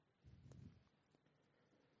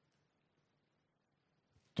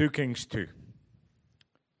2 Kings 2.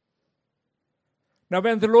 Now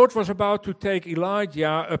when the Lord was about to take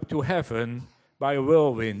Elijah up to heaven by a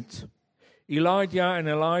whirlwind, Elijah and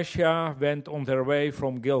Elisha went on their way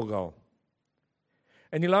from Gilgal.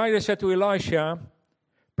 And Elijah said to Elisha,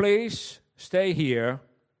 "Please stay here,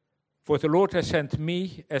 for the Lord has sent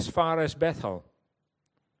me as far as Bethel."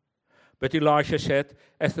 But Elisha said,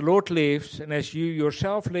 "As the Lord lives, and as you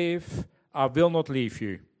yourself live, I will not leave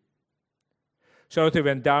you." So they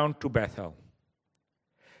went down to Bethel.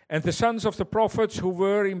 And the sons of the prophets who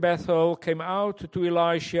were in Bethel came out to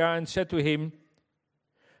Elisha and said to him,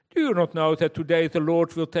 "Do you not know that today the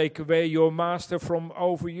Lord will take away your master from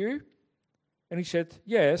over you?" And he said,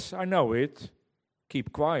 "Yes, I know it.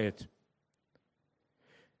 Keep quiet."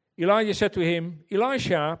 Elijah said to him,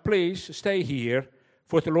 "Elisha, please stay here,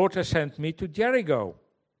 for the Lord has sent me to Jericho."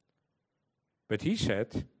 But he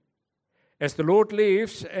said, "As the Lord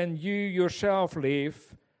lives and you yourself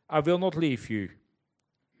live, I will not leave you."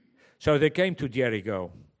 So they came to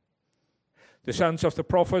Jericho. The sons of the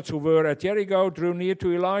prophets who were at Jericho drew near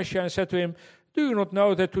to Elisha and said to him, "Do you not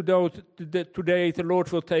know that today the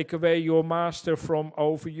Lord will take away your master from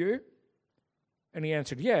over you?" And he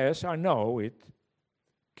answered, "Yes, I know it.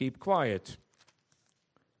 Keep quiet."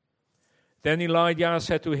 Then Elijah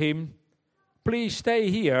said to him, "Please stay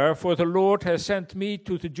here, for the Lord has sent me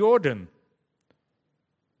to the Jordan."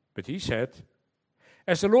 But he said,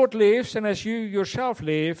 "As the Lord lives and as you yourself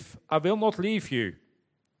live, I will not leave you."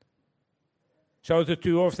 So the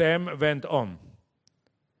two of them went on.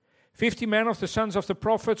 50 men of the sons of the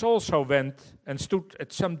prophets also went and stood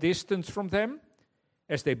at some distance from them,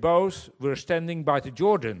 as they both were standing by the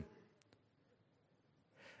Jordan.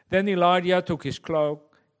 Then Elijah took his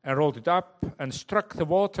cloak and rolled it up and struck the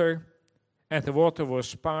water, and the water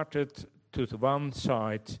was parted to the one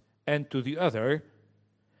side and to the other,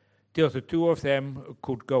 till the two of them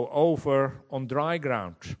could go over on dry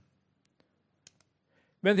ground.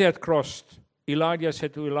 When they had crossed, Elijah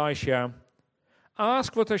said to Elisha,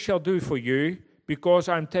 "Ask what I shall do for you, because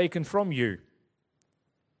I am taken from you."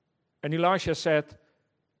 And Elisha said,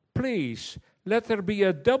 "Please, let there be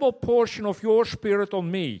a double portion of your spirit on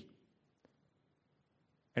me."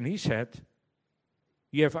 And he said,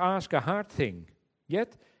 "You have asked a hard thing.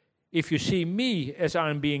 Yet, if you see me as I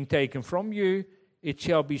am being taken from you, it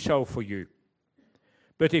shall be so for you.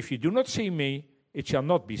 But if you do not see me, it shall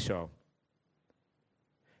not be so."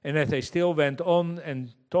 And as they still went on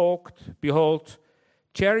and talked, behold,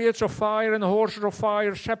 chariots of fire and horses of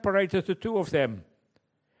fire separated the two of them.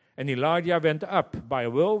 And Elijah went up by a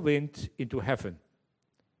whirlwind into heaven.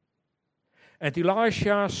 And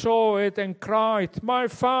Elisha saw it and cried, my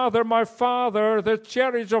father, the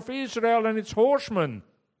chariots of Israel and its horsemen."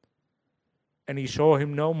 And he saw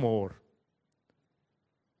him no more.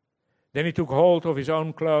 Then he took hold of his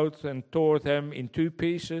own clothes and tore them in 2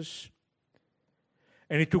 pieces.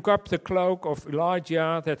 And he took up the cloak of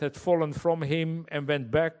Elijah that had fallen from him and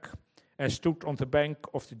went back and stood on the bank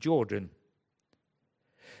of the Jordan.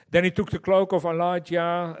 Then he took the cloak of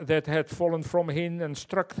Elijah that had fallen from him and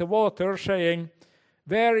struck the water, saying,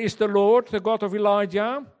 "Where is the Lord, the God of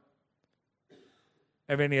Elijah?"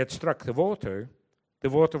 And when he had struck the water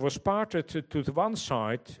was parted to the one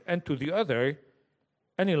side and to the other,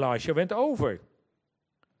 and Elisha went over.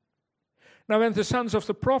 Now when the sons of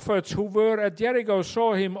the prophets who were at Jericho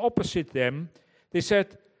saw him opposite them, they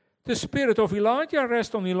said, "The spirit of Elijah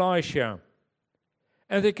rests on Elisha."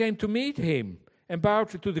 And they came to meet him and bowed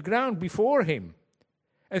to the ground before him.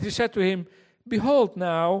 And they said to him, "Behold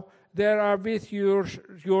now, there are with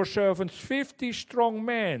your servants 50 strong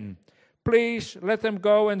men. Please let them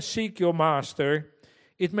go and seek your master.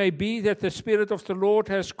 It may be that the Spirit of the Lord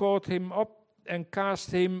has caught him up and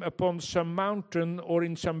cast him upon some mountain or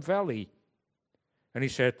in some valley." And he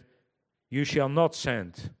said, "You shall not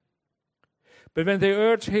send." But when they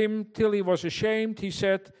urged him till he was ashamed, he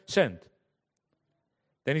said, "Send."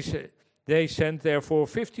 Then he said, they sent therefore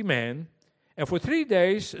 50 men, and for 3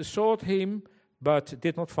 days sought him, but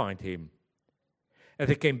did not find him. And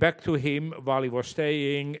they came back to him while he was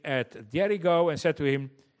staying at Jericho and said to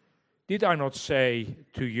him, "Did I not say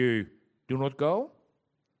to you, do not go?"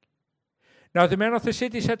 Now the men of the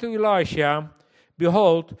city said to Elisha,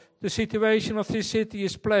 "Behold, the situation of this city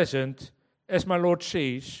is pleasant, as my Lord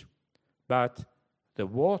sees, but the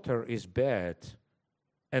water is bad,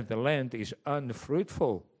 and the land is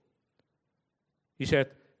unfruitful." He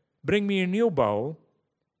said, "Bring me a new bowl,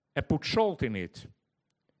 and put salt in it."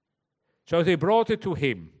 So they brought it to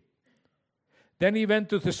him. Then he went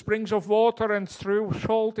to the springs of water and threw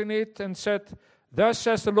salt in it, and said, "Thus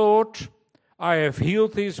says the Lord, I have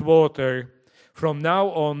healed this water. From now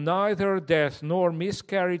on, neither death nor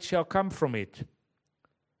miscarriage shall come from it.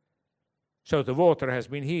 So the water has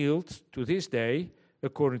been healed to this day,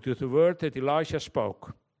 according to the word that Elisha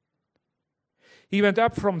spoke. He went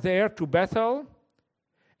up from there to Bethel,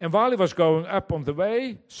 and while he was going up on the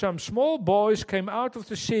way, some small boys came out of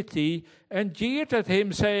the city and jeered at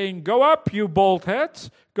him, saying, "Go up, you bald head!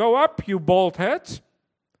 Go up, you bald head!"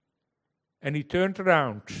 And he turned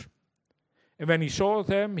around. And when he saw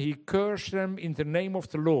them, he cursed them in the name of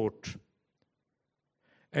the Lord.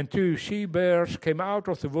 And 2 she-bears came out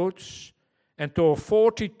of the woods and tore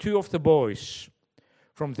 42 of the boys.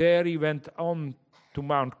 From there he went on to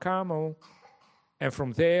Mount Carmel, and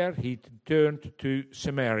from there he turned to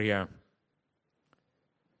Samaria.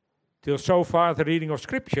 Till so far the reading of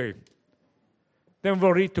Scripture. Then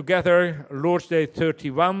we'll read together Lord's Day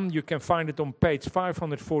 31. You can find it on page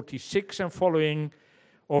 546 and following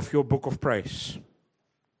of your book of praise.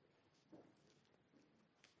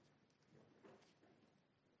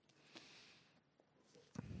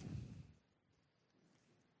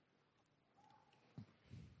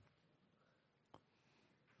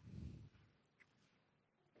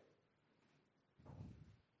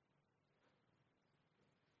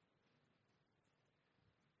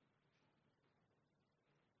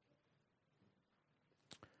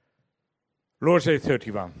 Lord's Day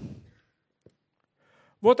 31.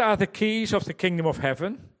 What are the keys of the kingdom of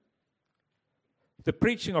heaven? The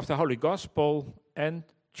preaching of the Holy Gospel and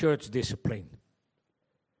church discipline.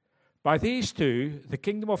 By these two, the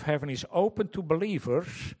kingdom of heaven is open to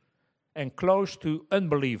believers and closed to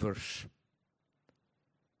unbelievers.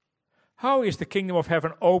 How is the kingdom of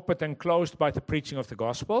heaven opened and closed by the preaching of the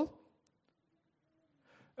gospel?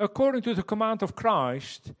 According to the command of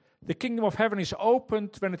Christ, the kingdom of heaven is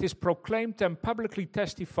opened when it is proclaimed and publicly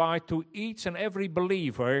testified to each and every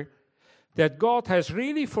believer that God has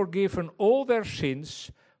really forgiven all their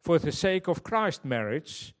sins for the sake of Christ's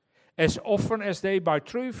marriage, as often as they by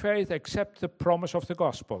true faith accept the promise of the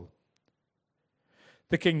gospel.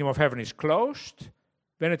 The kingdom of heaven is closed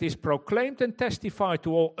when it is proclaimed and testified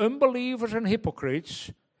to all unbelievers and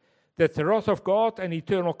hypocrites that the wrath of God and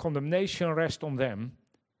eternal condemnation rest on them,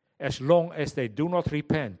 as long as they do not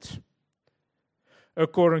repent.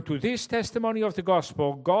 According to this testimony of the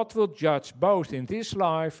gospel, God will judge both in this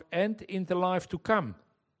life and in the life to come.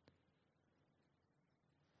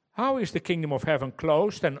 How is the kingdom of heaven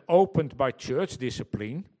closed and opened by church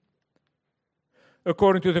discipline?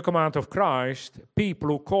 According to the command of Christ, people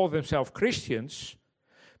who call themselves Christians,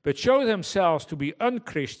 but show themselves to be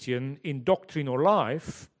unchristian in doctrine or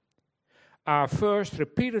life, are first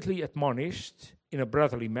repeatedly admonished in a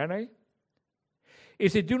brotherly manner.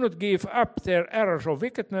 If they do not give up their errors or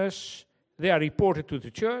wickedness, they are reported to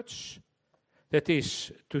the church, that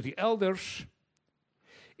is, to the elders.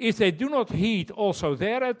 If they do not heed also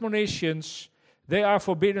their admonitions, they are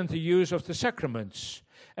forbidden the use of the sacraments,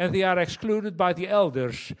 and they are excluded by the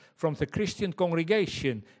elders from the Christian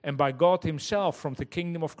congregation and by God Himself from the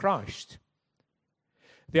kingdom of Christ.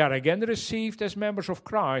 They are again received as members of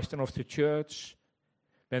Christ and of the church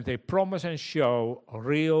when they promise and show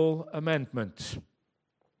real amendment.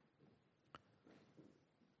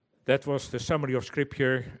 That was the summary of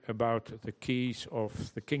Scripture about the keys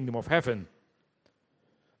of the kingdom of heaven.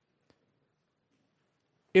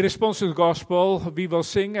 In response to the gospel, we will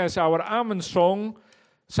sing as our Amen song,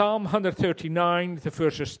 Psalm 139, the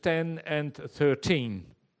verses 10 and 13.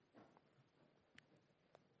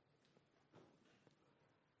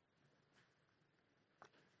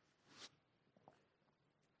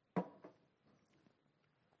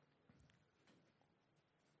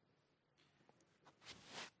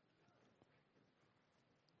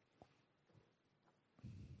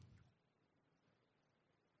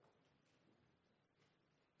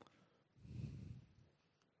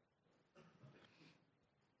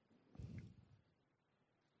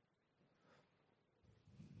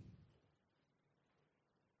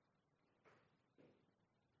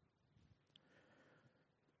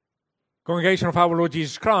 Congregation of our Lord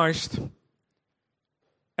Jesus Christ,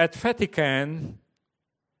 at Vatican,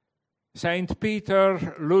 Saint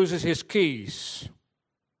Peter loses his keys.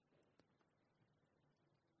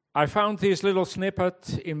 I found this little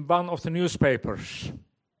snippet in one of the newspapers.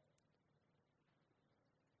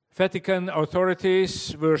 Vatican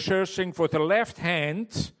authorities were searching for the left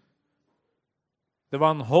hand, the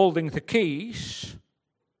one holding the keys,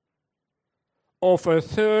 of a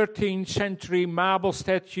 13th century marble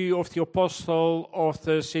statue of the Apostle of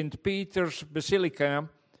the St. Peter's Basilica,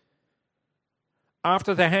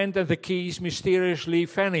 after the hand and the keys mysteriously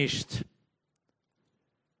vanished.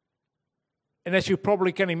 And as you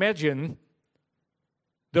probably can imagine,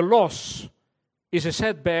 the loss is a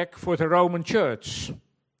setback for the Roman Church.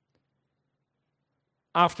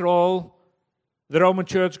 After all, the Roman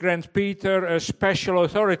Church grants Peter a special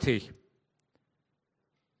authority.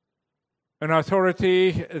 An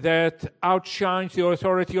authority that outshines the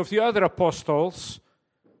authority of the other apostles.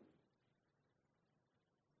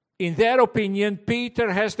 In their opinion,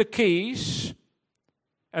 Peter has the keys,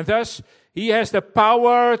 and thus he has the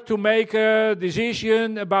power to make a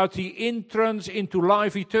decision about the entrance into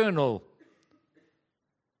life eternal.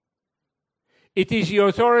 It is the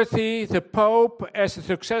authority the Pope, as the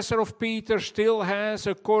successor of Peter, still has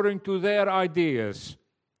according to their ideas.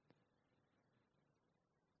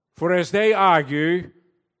 For as they argue,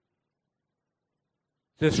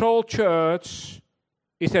 the sole church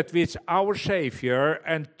is that which our Savior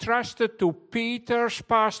entrusted to Peter's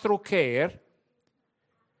pastoral care,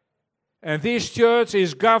 and this church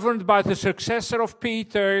is governed by the successor of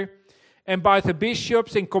Peter and by the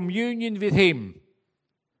bishops in communion with him.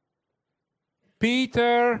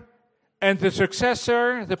 Peter and the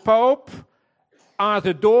successor, the Pope, are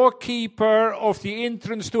the doorkeeper of the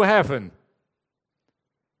entrance to heaven.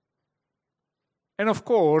 And of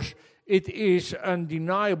course, it is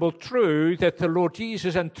undeniable true that the Lord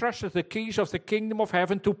Jesus entrusted the keys of the kingdom of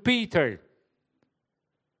heaven to Peter.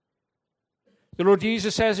 The Lord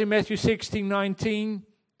Jesus says in Matthew 16:19,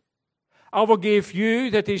 I will give you,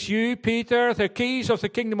 that is you, Peter, the keys of the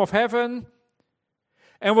kingdom of heaven.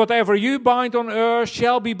 And whatever you bind on earth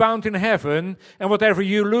shall be bound in heaven, and whatever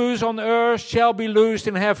you loose on earth shall be loosed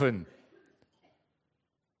in heaven.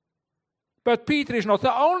 But Peter is not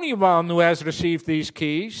the only one who has received these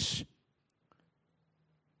keys.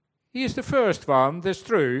 He is the first one, that's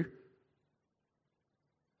true.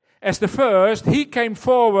 As the first, he came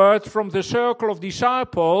forward from the circle of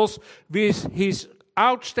disciples with his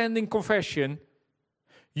outstanding confession,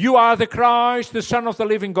 you are the Christ, the Son of the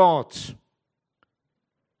living God.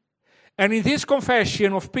 And in this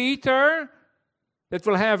confession of Peter, that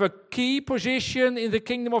will have a key position in the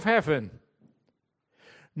kingdom of heaven.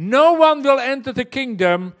 No one will enter the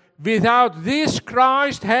kingdom without this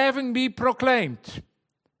Christ having been proclaimed.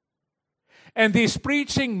 And this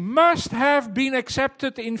preaching must have been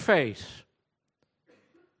accepted in faith.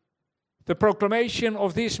 The proclamation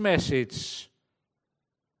of this message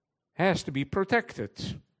has to be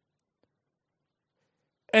protected.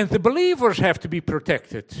 And the believers have to be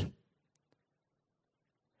protected.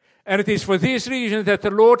 And it is for this reason that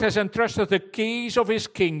the Lord has entrusted the keys of his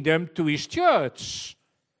kingdom to his church,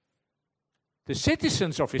 the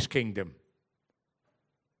citizens of his kingdom.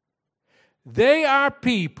 They are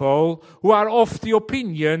people who are of the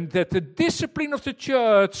opinion that the discipline of the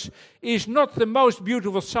church is not the most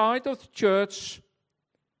beautiful side of the church.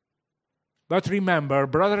 But remember,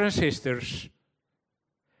 brothers and sisters,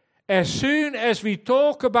 as soon as we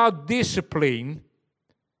talk about discipline,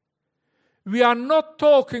 we are not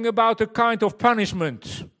talking about a kind of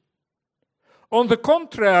punishment. On the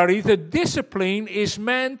contrary, the discipline is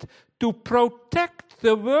meant to protect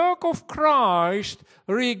the work of Christ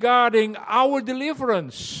regarding our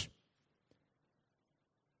deliverance.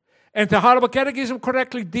 And the Heidelberg Catechism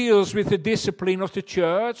correctly deals with the discipline of the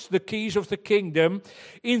church, the keys of the kingdom.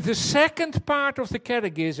 In the second part of the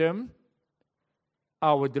Catechism,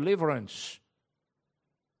 our deliverance.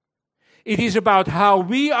 It is about how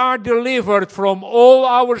we are delivered from all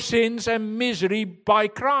our sins and misery by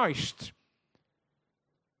Christ.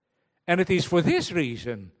 And it is for this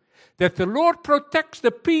reason that the Lord protects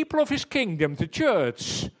the people of his kingdom, the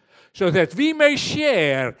church, so that we may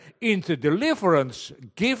share in the deliverance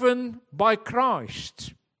given by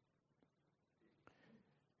Christ.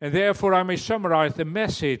 And therefore I may summarize the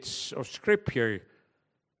message of Scripture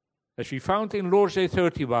as we found in Lord's Day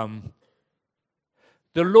 31.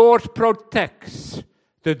 The Lord protects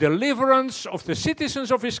the deliverance of the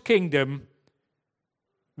citizens of his kingdom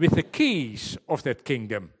with the keys of that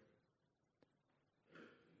kingdom.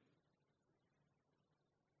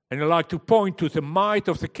 And I like to point to the might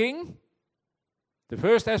of the king, the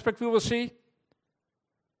first aspect we will see.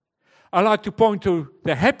 I like to point to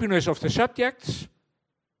the happiness of the subjects,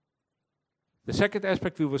 the second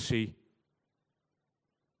aspect we will see.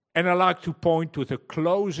 And I like to point to the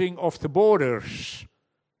closing of the borders,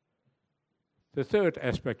 the third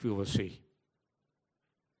aspect we will see.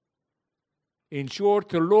 In short,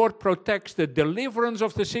 the Lord protects the deliverance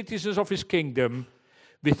of the citizens of his kingdom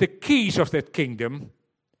with the keys of that kingdom.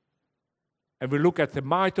 And we look at the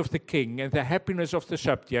might of the king and the happiness of the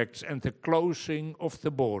subjects and the closing of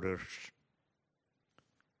the borders.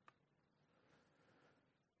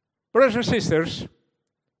 Brothers and sisters,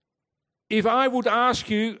 if I would ask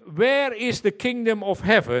you, where is the kingdom of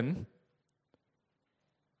heaven?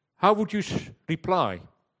 how would you reply?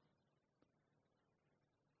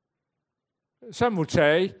 Some would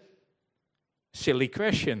say, silly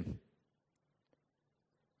question.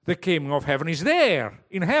 The kingdom of heaven is there,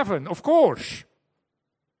 in heaven, of course.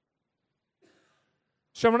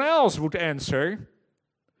 Someone else would answer,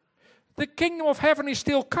 the kingdom of heaven is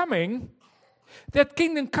still coming. That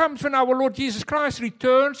kingdom comes when our Lord Jesus Christ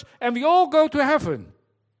returns and we all go to heaven.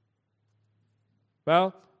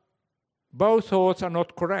 Well, both thoughts are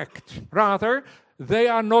not correct. Rather, they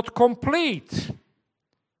are not complete.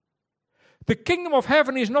 The kingdom of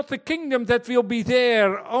heaven is not the kingdom that will be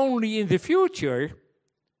there only in the future,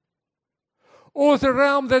 or the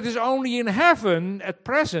realm that is only in heaven at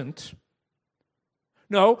present.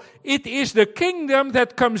 No, it is the kingdom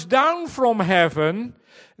that comes down from heaven,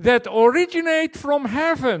 that originates from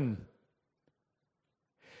heaven.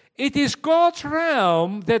 It is God's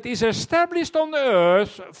realm that is established on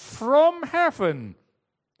earth from heaven.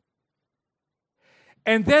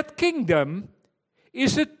 And that kingdom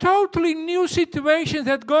is a totally new situation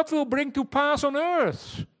that God will bring to pass on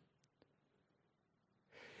earth.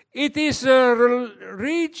 It is a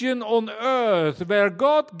region on earth where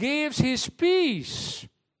God gives His peace.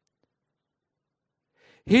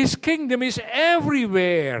 His kingdom is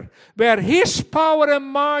everywhere, where His power and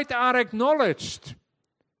might are acknowledged.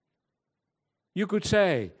 You could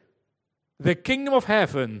say, the kingdom of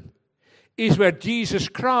heaven is where Jesus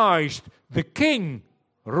Christ, the King,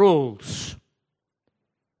 rules.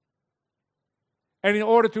 And in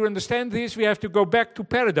order to understand this, we have to go back to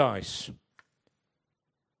paradise.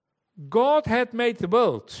 God had made the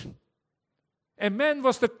world, and man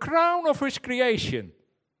was the crown of His creation.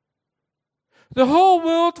 The whole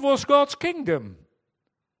world was God's kingdom.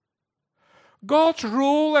 God's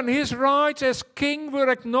rule and His rights as king were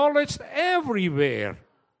acknowledged everywhere.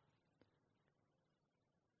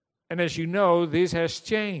 And as you know, this has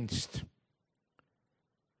changed.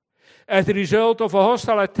 As a result of a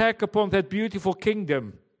hostile attack upon that beautiful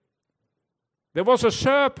kingdom, there was a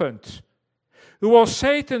serpent who was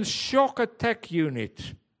Satan's shock attack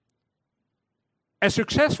unit. And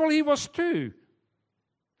successful he was too.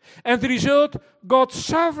 And the result, God's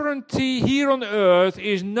sovereignty here on earth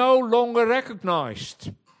is no longer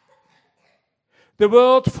recognized. The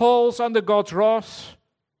world falls under God's wrath.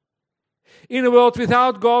 In a world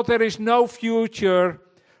without God, there is no future.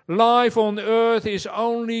 Life on earth is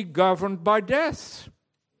only governed by death.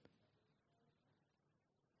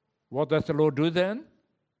 What does the Lord do then?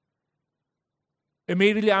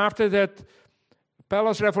 Immediately after that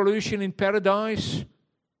palace revolution in paradise,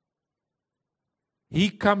 He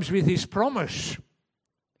comes with His promise.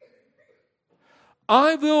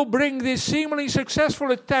 I will bring this seemingly successful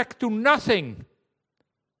attack to nothing.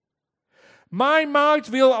 My might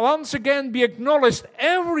will once again be acknowledged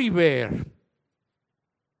everywhere.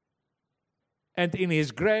 And in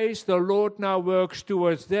His grace, the Lord now works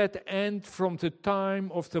towards that end from the time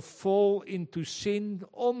of the fall into sin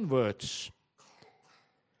onwards.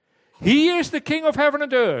 He is the King of heaven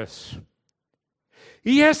and earth.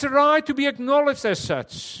 He has the right to be acknowledged as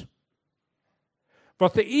such.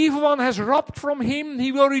 But the evil one has robbed from Him,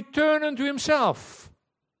 He will return unto Himself.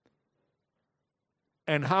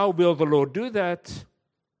 And how will the Lord do that?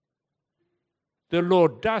 The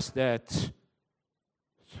Lord does that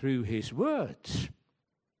through His word.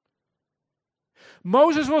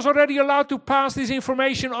 Moses was already allowed to pass this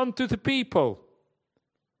information on to the people.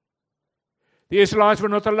 The Israelites were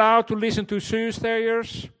not allowed to listen to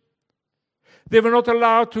soothsayers. They were not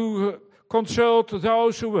allowed to consult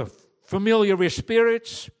those who were familiar with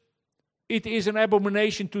spirits. It is an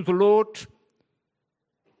abomination to the Lord.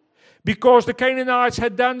 Because the Canaanites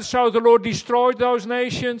had done so, the Lord destroyed those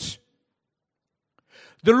nations.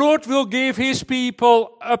 The Lord will give His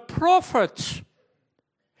people a prophet.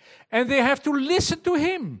 And they have to listen to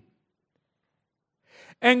him.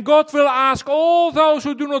 And God will ask all those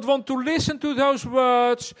who do not want to listen to those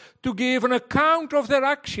words to give an account of their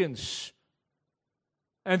actions.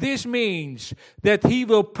 And this means that He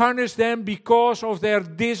will punish them because of their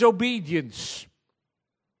disobedience.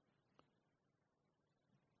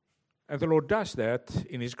 And the Lord does that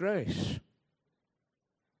in His grace.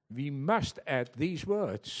 We must add these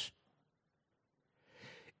words.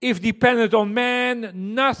 If dependent on man,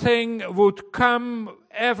 nothing would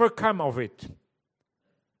ever come of it.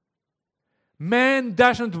 Man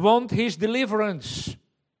doesn't want his deliverance.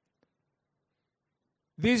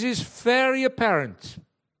 This is very apparent.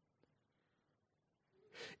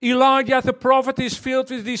 Elijah the prophet is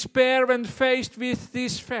filled with despair when faced with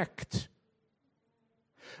this fact.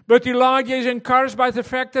 But Elijah is encouraged by the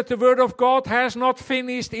fact that the word of God has not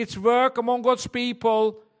finished its work among God's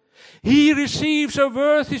people, he receives a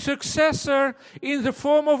worthy successor in the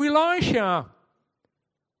form of Elisha.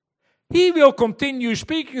 He will continue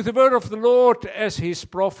speaking the word of the Lord as his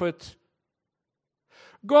prophet.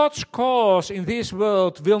 God's cause in this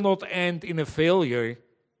world will not end in a failure.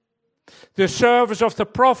 The service of the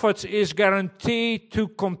prophets is guaranteed to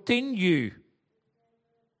continue.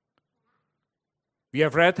 We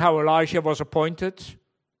have read how Elisha was appointed.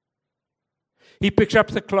 He picks up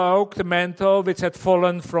the cloak, the mantle, which had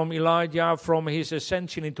fallen from Elijah from his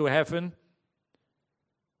ascension into heaven.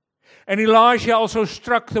 And Elisha also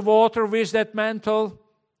struck the water with that mantle.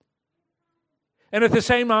 And at the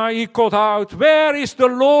same time he called out, "Where is the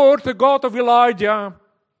Lord, the God of Elijah?"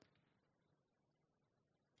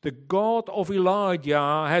 The God of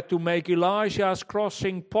Elijah had to make Elisha's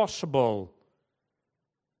crossing possible.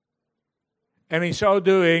 And in so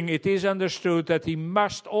doing, it is understood that he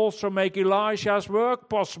must also make Elisha's work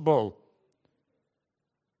possible.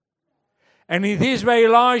 And in this way,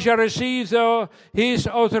 Elijah received his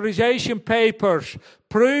authorization papers,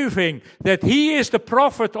 proving that he is the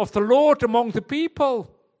prophet of the Lord among the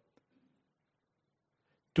people.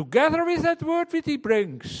 Together with that word which he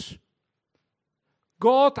brings,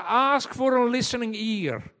 God asks for a listening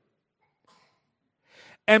ear.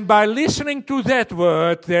 And by listening to that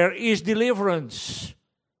word, there is deliverance.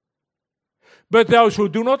 But those who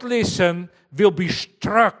do not listen will be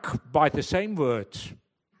struck by the same words.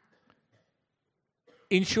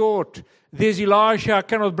 In short, this Elisha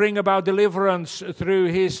cannot bring about deliverance through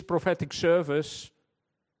his prophetic service.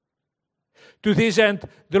 To this end,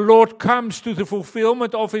 the Lord comes to the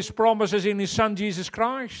fulfillment of his promises in his Son Jesus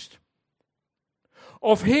Christ.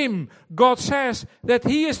 Of him, God says that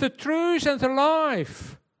he is the truth and the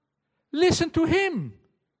life. Listen to him.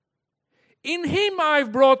 In him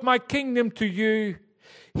I've brought my kingdom to you.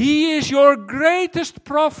 He is your greatest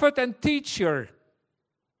prophet and teacher.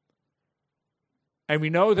 And we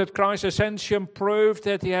know that Christ's ascension proved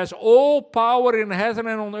that he has all power in heaven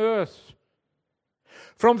and on earth.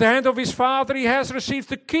 From the hand of his Father he has received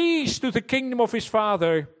the keys to the kingdom of his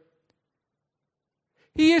Father.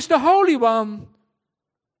 He is the Holy One,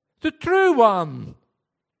 the true One,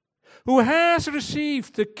 who has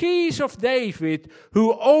received the keys of David,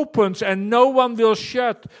 who opens and no one will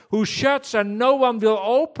shut, who shuts and no one will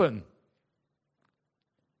open.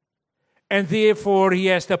 And therefore he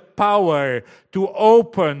has the power to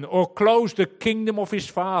open or close the kingdom of his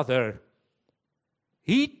Father.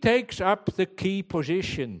 He takes up the key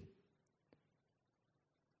position.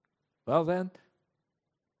 Well then,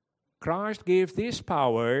 Christ gave this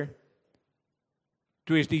power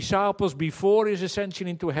to his disciples before his ascension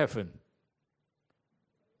into heaven.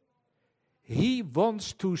 He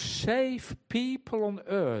wants to save people on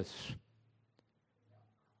earth.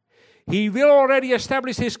 He will already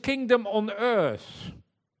establish his kingdom on earth.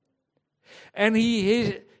 And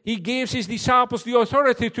he gives his disciples the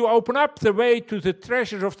authority to open up the way to the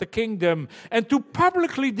treasures of the kingdom and to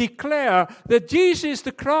publicly declare that Jesus is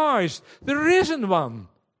the Christ, the risen one,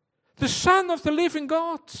 the Son of the living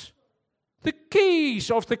God, the keys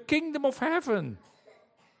of the kingdom of heaven.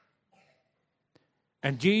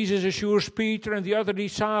 And Jesus assures Peter and the other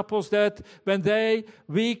disciples that when they,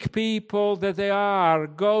 weak people that they are,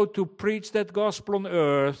 go to preach that gospel on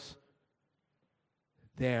earth,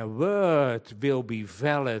 their word will be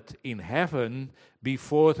valid in heaven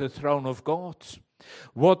before the throne of God.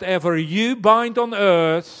 Whatever you bind on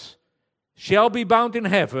earth shall be bound in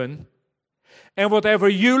heaven, and whatever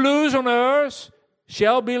you loose on earth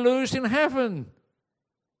shall be loosed in heaven.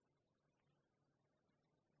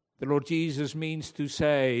 The Lord Jesus means to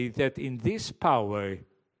say that in this power,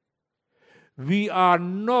 we are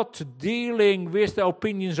not dealing with the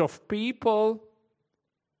opinions of people.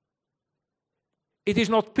 It is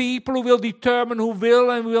not people who will determine who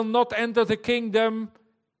will and will not enter the kingdom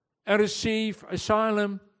and receive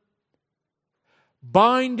asylum.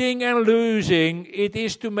 Binding and loosing, it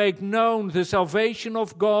is to make known the salvation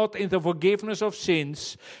of God in the forgiveness of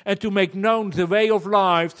sins and to make known the way of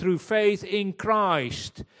life through faith in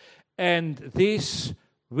Christ. And this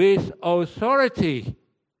with authority.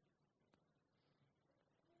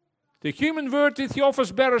 The human word which the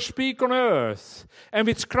office bearers speak on earth, and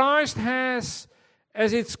which Christ has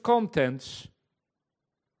as its contents,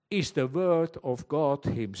 is the word of God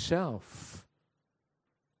himself.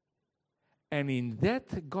 And in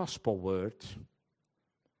that gospel word,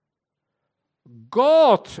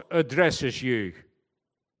 God addresses you,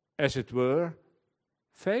 as it were,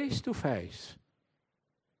 face to face.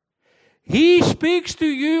 He speaks to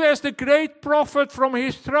you as the great prophet from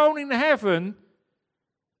his throne in heaven,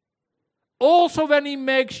 also when he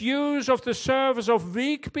makes use of the service of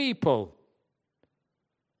weak people.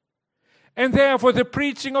 And therefore the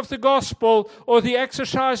preaching of the gospel or the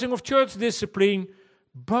exercising of church discipline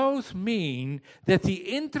both mean that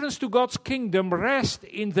the entrance to God's kingdom rests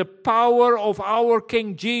in the power of our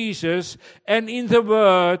King Jesus and in the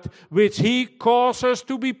word which he causes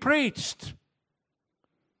to be preached.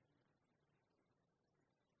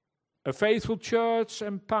 A faithful church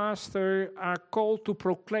and pastor are called to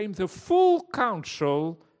proclaim the full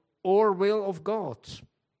counsel or will of God.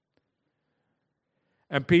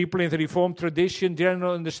 And people in the Reformed tradition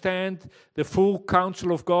generally understand the full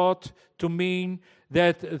counsel of God to mean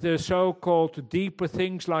that the so-called deeper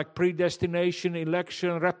things like predestination,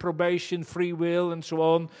 election, reprobation, free will, and so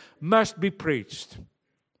on must be preached.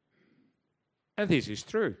 And this is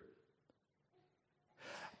true.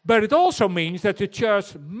 But it also means that the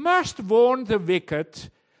church must warn the wicked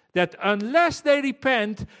that unless they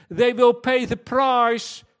repent, they will pay the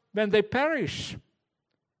price when they perish.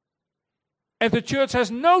 And the church has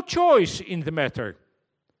no choice in the matter.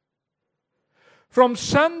 From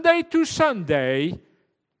Sunday to Sunday,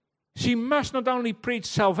 she must not only preach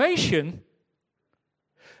salvation,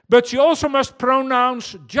 but she also must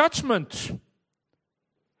pronounce judgment.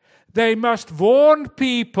 They must warn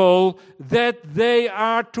people that they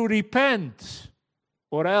are to repent,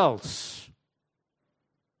 or else.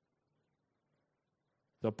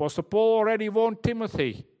 The Apostle Paul already warned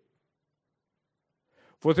Timothy.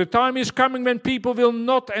 For the time is coming when people will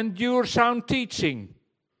not endure sound teaching,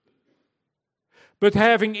 but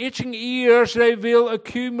having itching ears, they will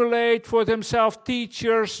accumulate for themselves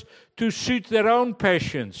teachers to suit their own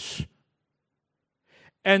passions,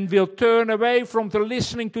 and will turn away from the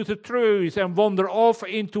listening to the truth and wander off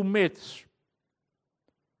into myths.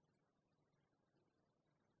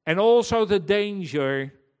 And also the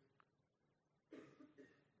danger.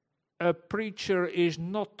 A preacher is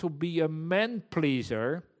not to be a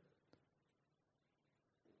man-pleaser,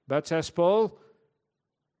 but, says Paul,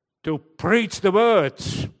 to preach the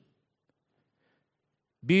words.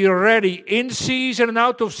 Be ready in season and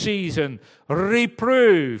out of season,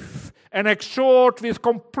 reprove and exhort with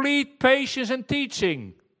complete patience and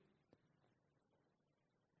teaching.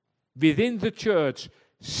 Within the church,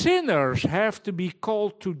 sinners have to be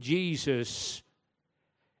called to Jesus,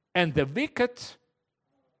 and the wicked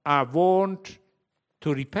are warned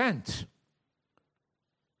to repent.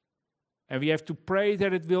 And we have to pray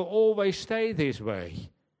that it will always stay this way.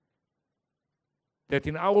 That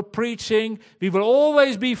in our preaching, we will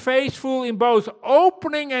always be faithful in both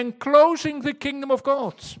opening and closing the kingdom of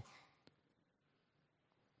God.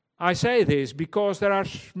 I say this because there are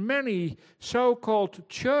many so-called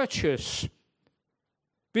churches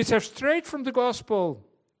which have strayed from the gospel.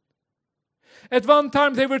 At one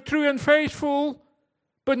time they were true and faithful,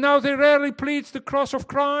 but now they rarely preach the cross of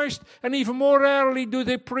Christ, and even more rarely do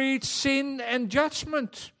they preach sin and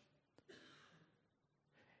judgment.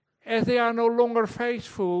 As they are no longer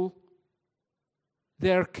faithful,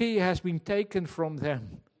 their key has been taken from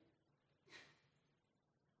them.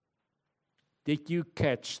 Did you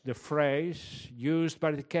catch the phrase used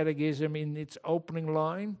by the Catechism in its opening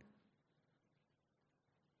line?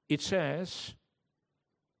 It says,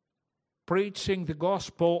 preaching the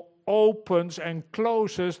gospel opens and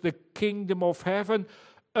closes the kingdom of heaven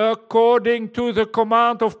according to the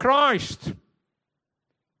command of Christ.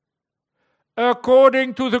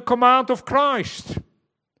 According to the command of Christ.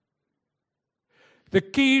 The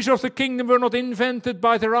keys of the kingdom were not invented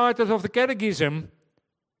by the writers of the Catechism.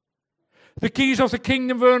 The keys of the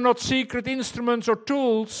kingdom were not secret instruments or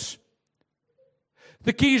tools.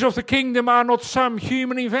 The keys of the kingdom are not some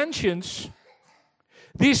human inventions.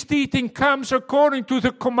 This teaching comes according to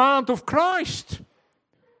the command of Christ.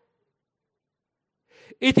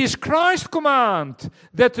 It is Christ's command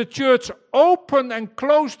that the church open and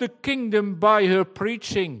close the kingdom by her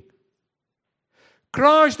preaching.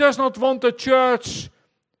 Christ does not want a church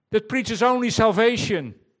that preaches only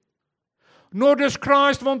salvation. Nor does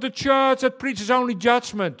Christ want a church that preaches only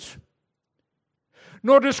judgment.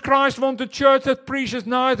 Nor does Christ want a church that preaches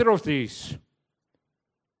neither of these.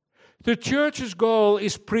 The church's goal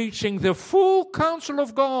is preaching the full counsel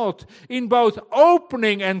of God in both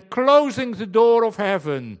opening and closing the door of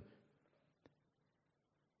heaven.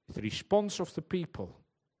 The response of the people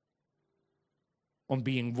on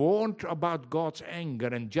being warned about God's anger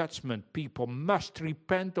and judgment, people must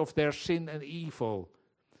repent of their sin and evil.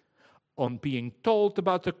 On being told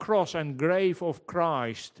about the cross and grave of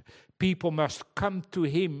Christ, people must come to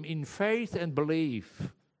Him in faith and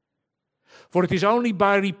believe. For it is only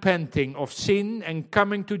by repenting of sin and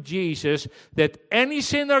coming to Jesus that any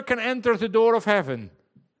sinner can enter the door of heaven.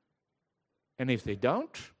 And if they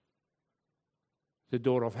don't, the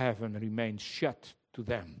door of heaven remains shut to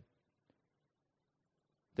them.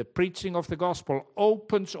 The preaching of the gospel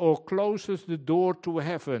opens or closes the door to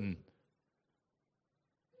heaven.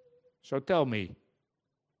 So tell me,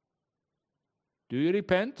 do you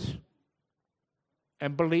repent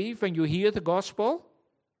and believe when you hear the gospel?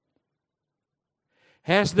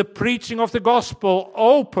 Has the preaching of the gospel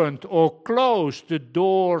opened or closed the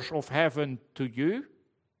doors of heaven to you?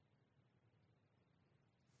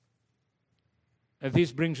 And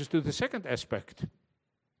this brings us to the second aspect.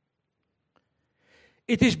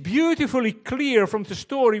 It is beautifully clear from the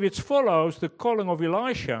story which follows the calling of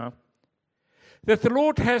Elisha that the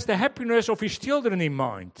Lord has the happiness of his children in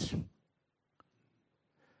mind.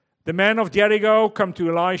 The men of Jericho come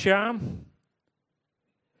to Elisha.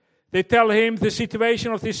 They tell him the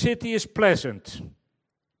situation of this city is pleasant,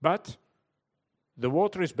 but the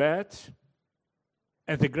water is bad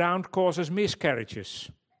and the ground causes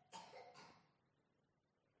miscarriages.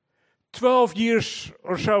 12 years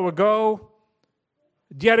or so ago,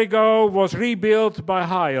 Jericho was rebuilt by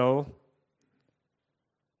Hiel.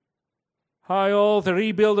 Hiel, the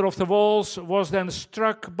rebuilder of the walls, was then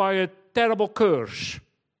struck by a terrible curse.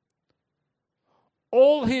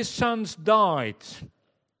 All his sons died.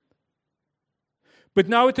 But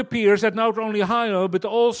now it appears that not only Hiel, but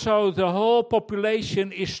also the whole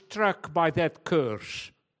population is struck by that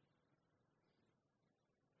curse.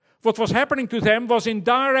 What was happening to them was in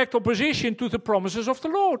direct opposition to the promises of the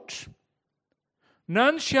Lord.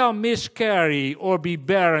 None shall miscarry or be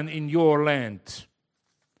barren in your land.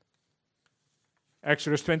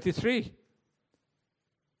 Exodus 23.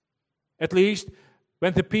 At least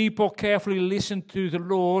when the people carefully listen to the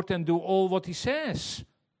Lord and do all what he says.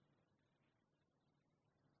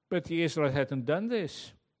 But the Israelites hadn't done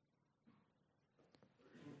this.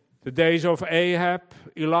 The days of Ahab,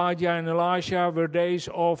 Elijah, and Elisha were days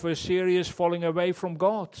of a serious falling away from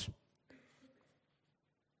God.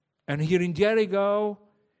 And here in Jericho,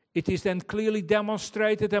 it is then clearly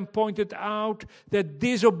demonstrated and pointed out that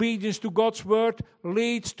disobedience to God's word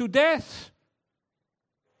leads to death.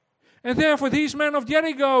 And therefore these men of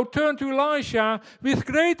Jericho turn to Elisha with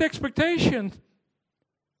great expectation.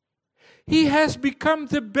 He has become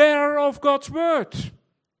the bearer of God's word.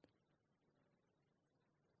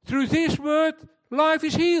 Through this word, life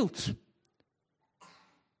is healed.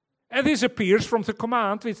 And this appears from the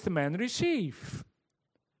command which the men receive.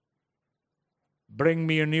 Bring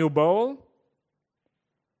me a new bowl.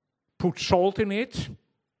 Put salt in it.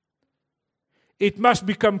 It must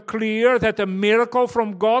become clear that a miracle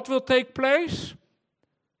from God will take place.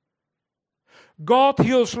 God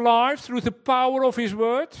heals lives through the power of his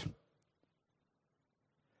word.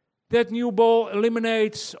 That new bowl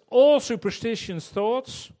eliminates all superstitious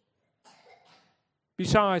thoughts.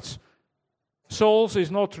 Besides, salt is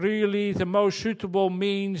not really the most suitable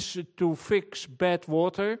means to fix bad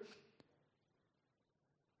water.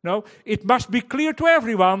 No, it must be clear to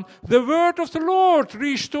everyone, the word of the Lord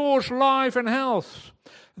restores life and health.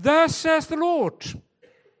 Thus says the Lord,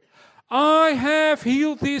 I have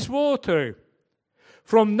healed this water.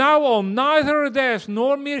 From now on, neither death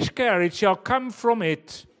nor miscarriage shall come from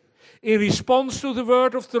it. In response to the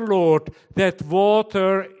word of the Lord, that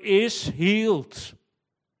water is healed.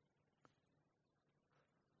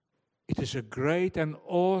 It is a great and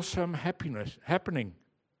awesome happening.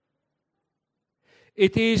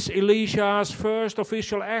 It is Elisha's first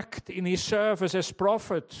official act in his service as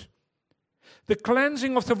prophet. The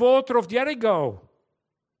cleansing of the water of Jericho.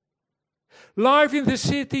 Life in the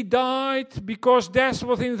city died because death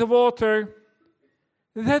was in the water.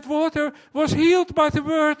 That water was healed by the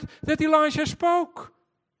word that Elisha spoke.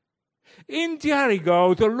 In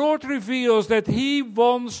Jericho, the Lord reveals that he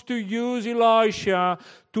wants to use Elisha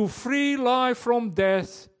to free life from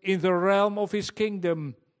death in the realm of his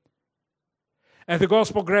kingdom. And the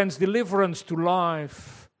gospel grants deliverance to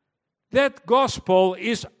life. That gospel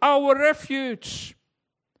is our refuge.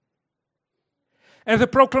 And the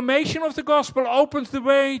proclamation of the gospel opens the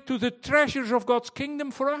way to the treasures of God's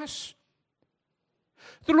kingdom for us.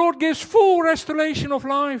 The Lord gives full restoration of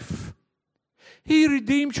life. He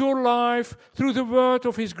redeems your life through the word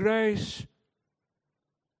of his grace.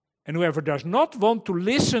 And whoever does not want to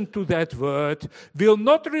listen to that word will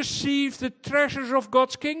not receive the treasures of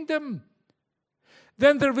God's kingdom.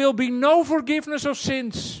 Then there will be no forgiveness of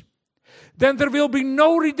sins. Then there will be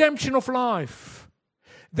no redemption of life.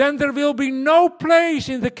 Then there will be no place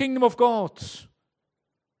in the kingdom of God.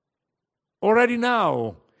 Already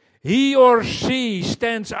now, he or she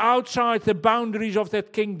stands outside the boundaries of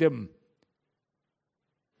that kingdom.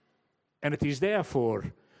 And it is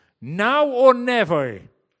therefore, now or never,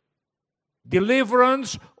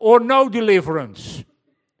 deliverance or no deliverance.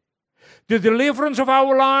 The deliverance of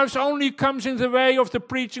our lives only comes in the way of the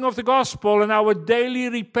preaching of the gospel and our daily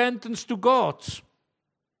repentance to God.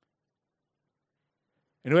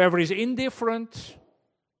 And whoever is indifferent,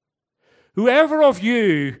 whoever of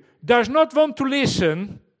you does not want to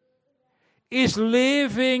listen, is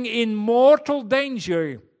living in mortal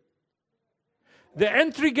danger. The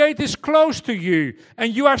entry gate is close to you,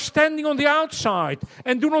 and you are standing on the outside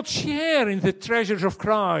and do not share in the treasures of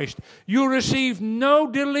Christ. You receive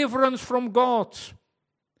no deliverance from God.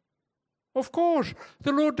 Of course,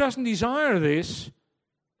 the Lord doesn't desire this.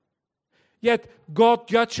 Yet God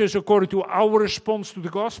judges according to our response to the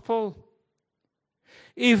gospel.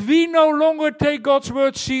 If we no longer take God's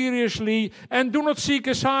word seriously and do not seek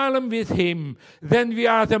asylum with Him, then we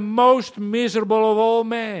are the most miserable of all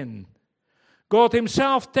men. God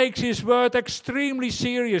Himself takes His word extremely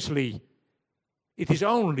seriously. It is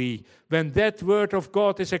only when that word of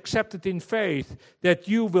God is accepted in faith that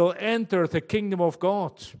you will enter the kingdom of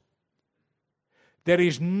God. There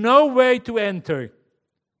is no way to enter.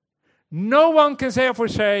 No one can therefore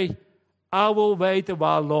say, I will wait a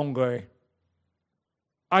while longer.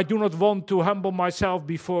 I do not want to humble myself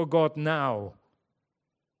before God now.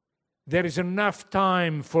 There is enough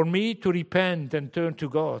time for me to repent and turn to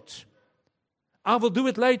God. I will do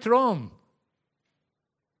it later on.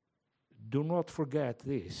 Do not forget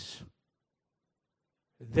this.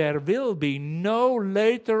 There will be no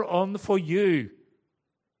later on for you.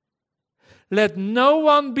 Let no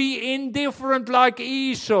one be indifferent like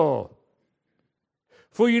Esau.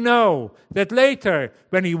 For you know that later,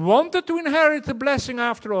 when he wanted to inherit the blessing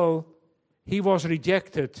after all, he was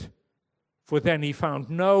rejected. For then he found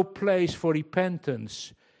no place for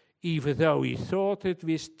repentance, even though he thought it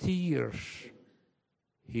with tears.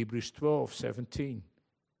 Hebrews 12:17.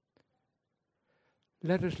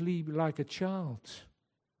 Let us live like a child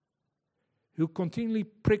who continually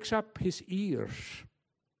pricks up his ears.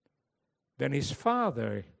 Then his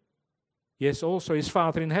Father, yes, also his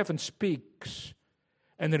Father in heaven, speaks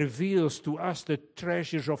and reveals to us the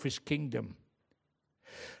treasures of His kingdom.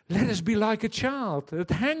 Let us be like a child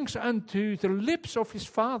that hangs unto the lips of his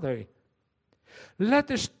Father.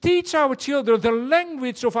 Let us teach our children the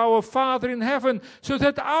language of our Father in heaven, so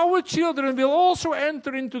that our children will also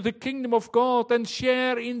enter into the kingdom of God and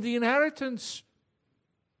share in the inheritance.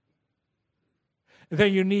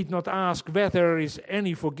 Then you need not ask whether there is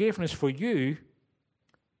any forgiveness for you,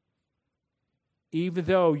 even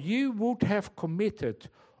though you would have committed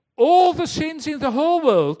all the sins in the whole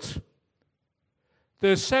world.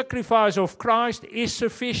 The sacrifice of Christ is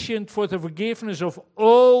sufficient for the forgiveness of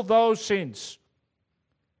all those sins.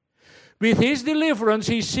 With His deliverance,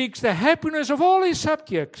 He seeks the happiness of all His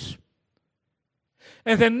subjects.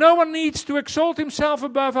 And then no one needs to exalt himself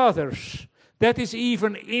above others. That is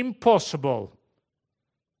even impossible.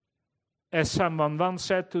 As someone once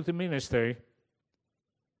said to the minister,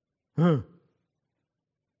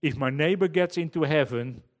 if my neighbor gets into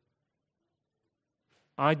heaven,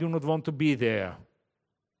 I do not want to be there.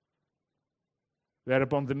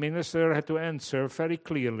 Whereupon the minister had to answer very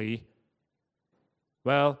clearly,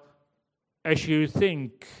 well, as you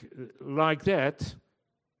think like that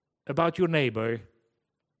about your neighbor,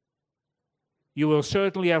 you will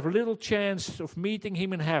certainly have little chance of meeting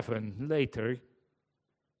him in heaven later,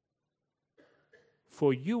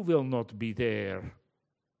 for you will not be there.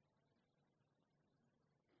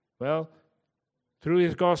 Well, through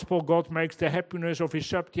His gospel, God makes the happiness of His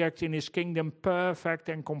subjects in His kingdom perfect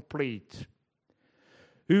and complete.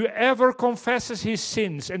 Whoever confesses his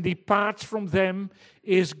sins and departs from them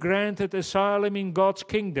is granted asylum in God's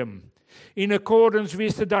kingdom, in accordance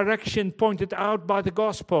with the direction pointed out by the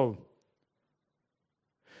gospel.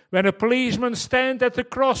 When a policeman stands at the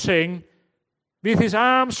crossing with his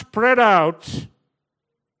arms spread out,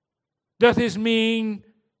 does this mean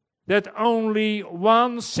that only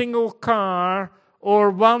one single car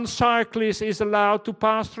or one cyclist is allowed to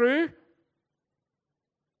pass through?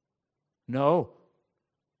 No.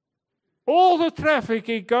 All the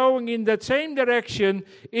traffic going in that same direction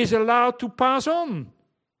is allowed to pass on.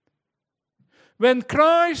 When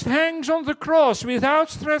Christ hangs on the cross with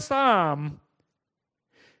outstretched arm,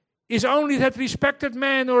 is only that respected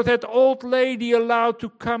man or that old lady allowed to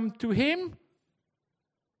come to Him?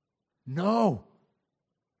 No.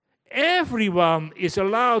 Everyone is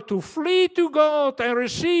allowed to flee to God and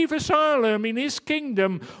receive asylum in His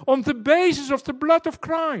kingdom on the basis of the blood of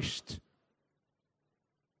Christ.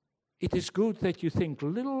 It is good that you think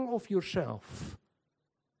little of yourself.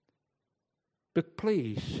 But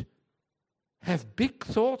please, have big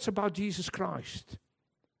thoughts about Jesus Christ.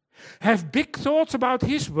 Have big thoughts about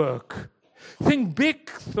His work. Think big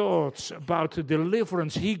thoughts about the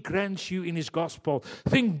deliverance He grants you in His gospel.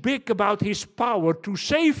 Think big about His power to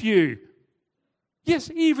save you.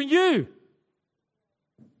 Yes, even you.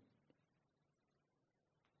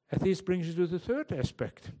 And this brings us to the third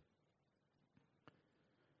aspect.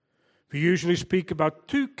 We usually speak about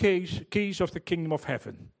two keys of the kingdom of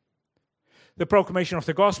heaven. The proclamation of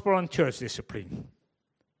the gospel and church discipline.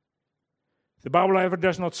 The Bible, however,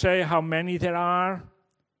 does not say how many there are.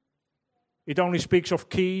 It only speaks of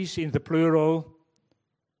keys in the plural.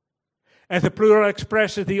 And the plural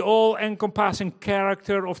expresses the all-encompassing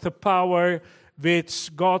character of the power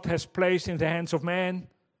which God has placed in the hands of man.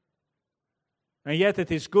 And yet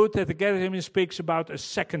it is good that the Catechism speaks about a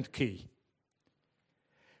second key.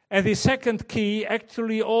 And the second key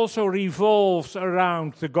actually also revolves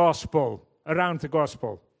around the gospel.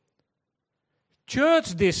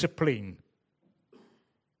 Church discipline.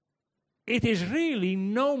 It is really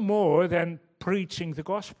no more than preaching the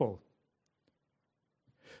gospel.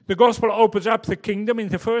 The gospel opens up the kingdom in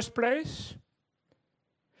the first place.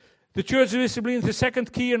 The church discipline, the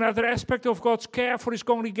second key, another aspect of God's care for His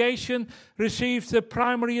congregation, receives the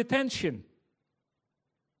primary attention.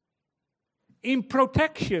 In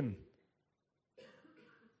protection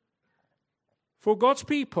for God's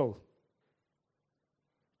people.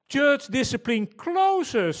 Church discipline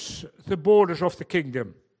closes the borders of the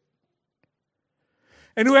kingdom.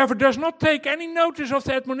 And whoever does not take any notice of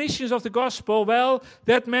the admonitions of the gospel, well,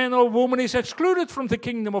 that man or woman is excluded from the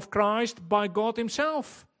kingdom of Christ by God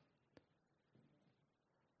Himself.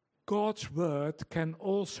 God's word can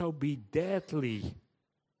also be deadly.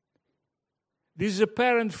 This is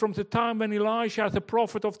apparent from the time when Elisha, the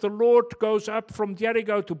prophet of the Lord, goes up from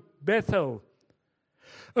Jericho to Bethel.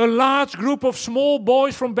 A large group of small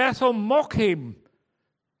boys from Bethel mock him.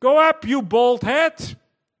 Go up, you bald head!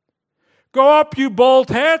 Go up, you bald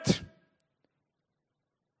head!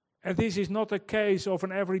 And this is not a case of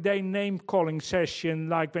an everyday name-calling session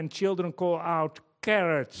like when children call out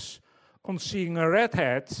carrots on seeing a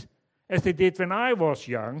redhead, as they did when I was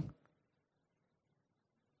young.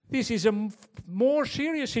 This is a more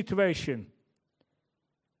serious situation.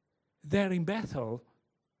 There in Bethel,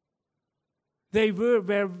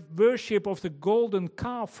 where worship of the golden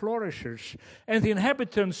calf flourishes, and the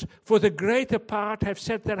inhabitants, for the greater part, have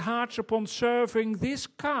set their hearts upon serving this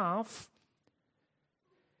calf.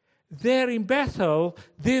 There in Bethel,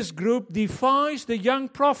 this group defies the young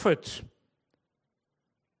prophet.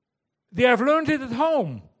 They have learned it at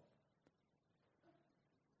home.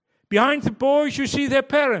 Behind the boys, you see their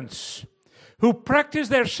parents, who practice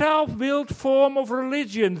their self-willed form of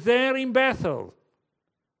religion there in Bethel.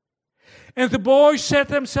 And the boys set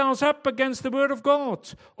themselves up against the word of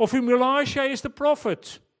God, of whom Elisha is the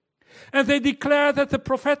prophet. And they declare that the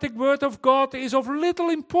prophetic word of God is of little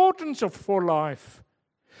importance for life.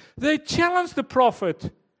 They challenge the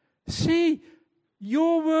prophet. See,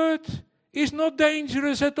 your word is not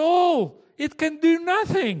dangerous at all. It can do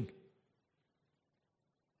nothing.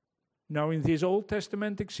 Now, in this Old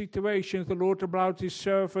Testamentic situation, the Lord allowed His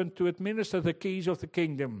servant to administer the keys of the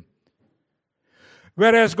kingdom.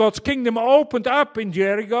 Whereas God's kingdom opened up in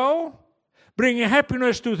Jericho, bringing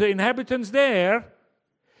happiness to the inhabitants there,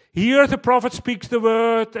 here the prophet speaks the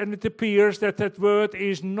word, and it appears that that word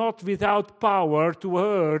is not without power to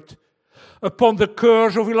hurt. Upon the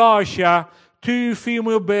curse of Elisha, 2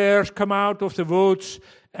 female bears come out of the woods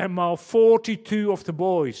and maul 42 of the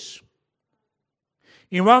boys.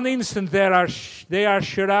 In one instant, they are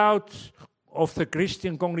shut out of the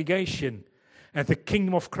Christian congregation and the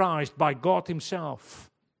kingdom of Christ by God Himself.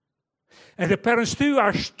 And the parents too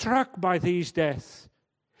are struck by these deaths.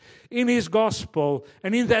 In His gospel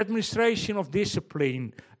and in the administration of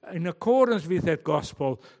discipline, in accordance with that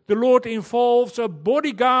gospel, the Lord involves a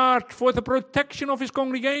bodyguard for the protection of His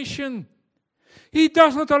congregation. He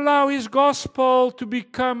does not allow His gospel to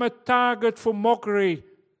become a target for mockery,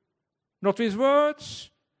 not with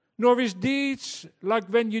words, nor with deeds, like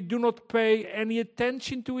when you do not pay any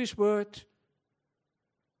attention to His word.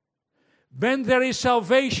 When there is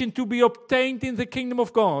salvation to be obtained in the kingdom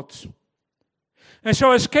of God, and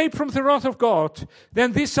so escape from the wrath of God,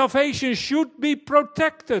 then this salvation should be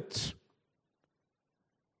protected.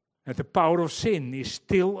 And the power of sin is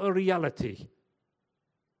still a reality.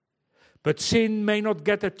 But sin may not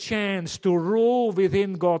get a chance to rule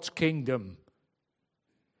within God's kingdom.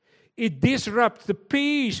 It disrupts the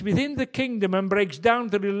peace within the kingdom and breaks down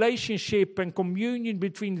the relationship and communion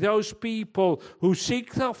between those people who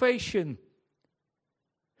seek salvation.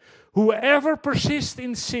 Whoever persists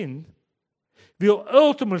in sin will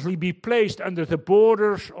ultimately be placed under the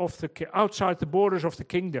borders of outside the borders of the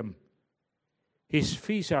kingdom. his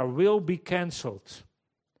visa will be cancelled.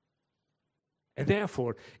 And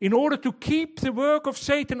therefore, in order to keep the work of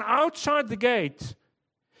Satan outside the gate,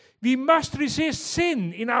 we must resist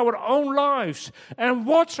sin in our own lives and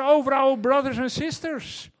watch over our brothers and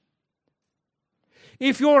sisters.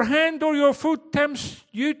 If your hand or your foot tempts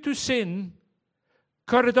you to sin,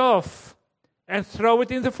 cut it off and throw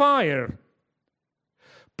it in the fire.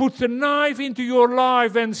 Put the knife into your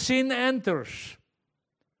life when sin enters.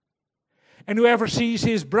 And whoever sees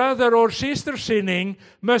his brother or sister sinning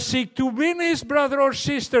must seek to win his brother or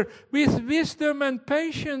sister with wisdom and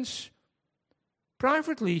patience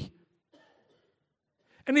privately.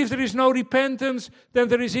 And if there is no repentance, then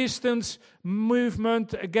the resistance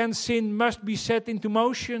movement against sin must be set into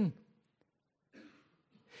motion.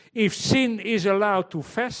 If sin is allowed to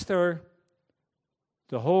fester,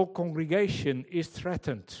 the whole congregation is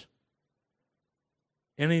threatened.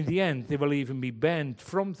 And in the end, they will even be banned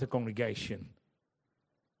from the congregation.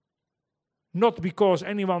 Not because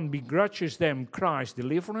anyone begrudges them Christ's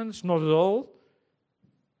deliverance, not at all.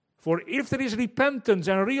 For if there is repentance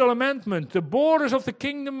and real amendment, the borders of the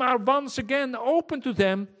kingdom are once again open to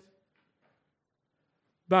them.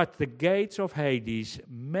 But the gates of Hades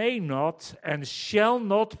may not and shall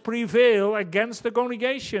not prevail against the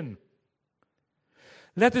congregation.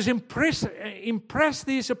 Let us impress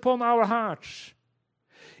this upon our hearts.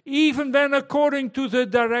 Even when, according to the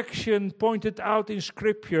direction pointed out in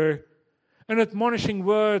Scripture, an admonishing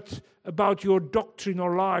word about your doctrine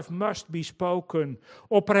or life must be spoken,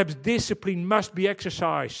 or perhaps discipline must be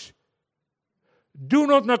exercised. Do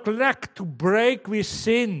not neglect to break with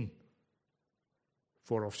sin,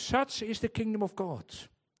 for of such is the kingdom of God.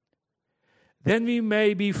 Then we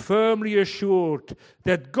may be firmly assured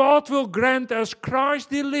that God will grant us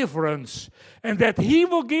Christ's deliverance and that He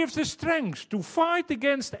will give the strength to fight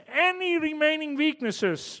against any remaining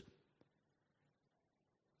weaknesses.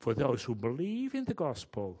 For those who believe in the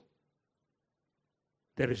gospel,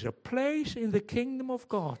 there is a place in the kingdom of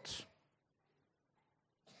God.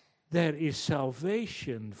 There is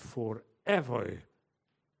salvation forever.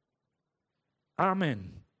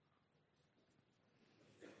 Amen.